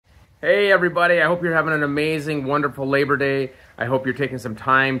Hey everybody, I hope you're having an amazing, wonderful Labor Day. I hope you're taking some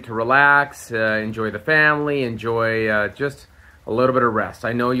time to relax, enjoy the family, enjoy just a little bit of rest.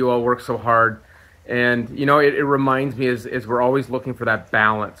 I know you all work so hard, and you know, it reminds me is we're always looking for that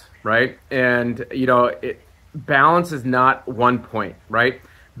balance, right? And you know, balance is not one point, right?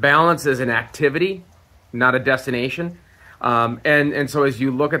 Balance is an activity, not a destination. And so as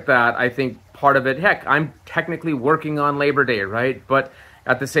you look at that, I think part of it, heck, I'm technically working on Labor Day, right? But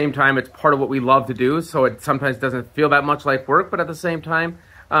at the same time, it's part of what we love to do, so it sometimes doesn't feel that much like work, but at the same time,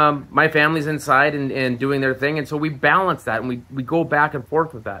 my family's inside and doing their thing, and so we balance that, and we go back and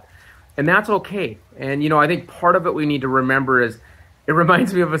forth with that. And that's okay. And, you know, I think part of it we need to remember is, it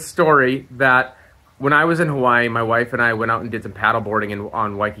reminds me of a story that when I was in Hawaii, my wife and I went out and did some paddleboarding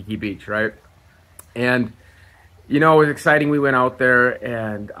on Waikiki Beach, right? And you know, it was exciting. We went out there,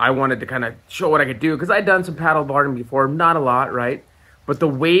 and I wanted to kind of show what I could do, because I'd done some paddleboarding before, not a lot, right? But the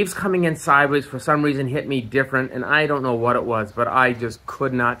waves coming in sideways for some reason hit me different, and I don't know what it was, but I just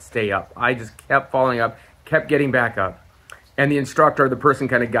could not stay up. I just kept falling up, kept getting back up. And the instructor, the person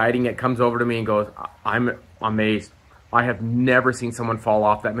kind of guiding it, comes over to me and goes, "I'm amazed. I have never seen someone fall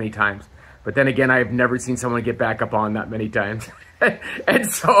off that many times. But then again, I have never seen someone get back up on that many times." And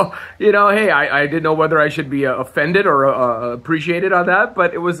so, you know, hey, I didn't know whether I should be offended or appreciated on that,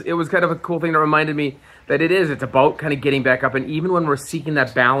 but it was kind of a cool thing that reminded me that it's about kind of getting back up. And even when we're seeking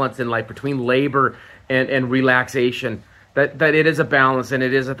that balance in life between labor and relaxation, that it is a balance and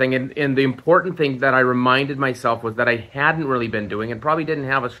it is a thing. And the important thing that I reminded myself was that I hadn't really been doing and probably didn't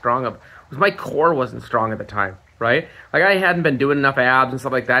have as strong of, was my core wasn't strong at the time, right? Like I hadn't been doing enough abs and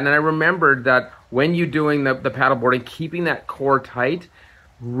stuff like that. And I remembered that when you're doing the paddleboarding, keeping that core tight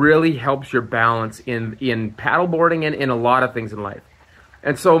really helps your balance in paddleboarding and in a lot of things in life.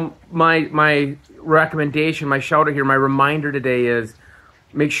 And so my recommendation, my shout out here, my reminder today is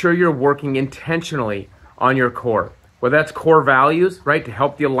make sure you're working intentionally on your core. Whether that's core values, right, to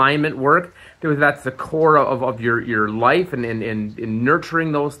help the alignment work, whether that's the core of your life and in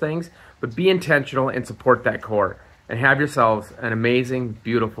nurturing those things, but be intentional and support that core. And have yourselves an amazing,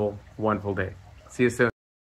 beautiful, wonderful day. See you soon.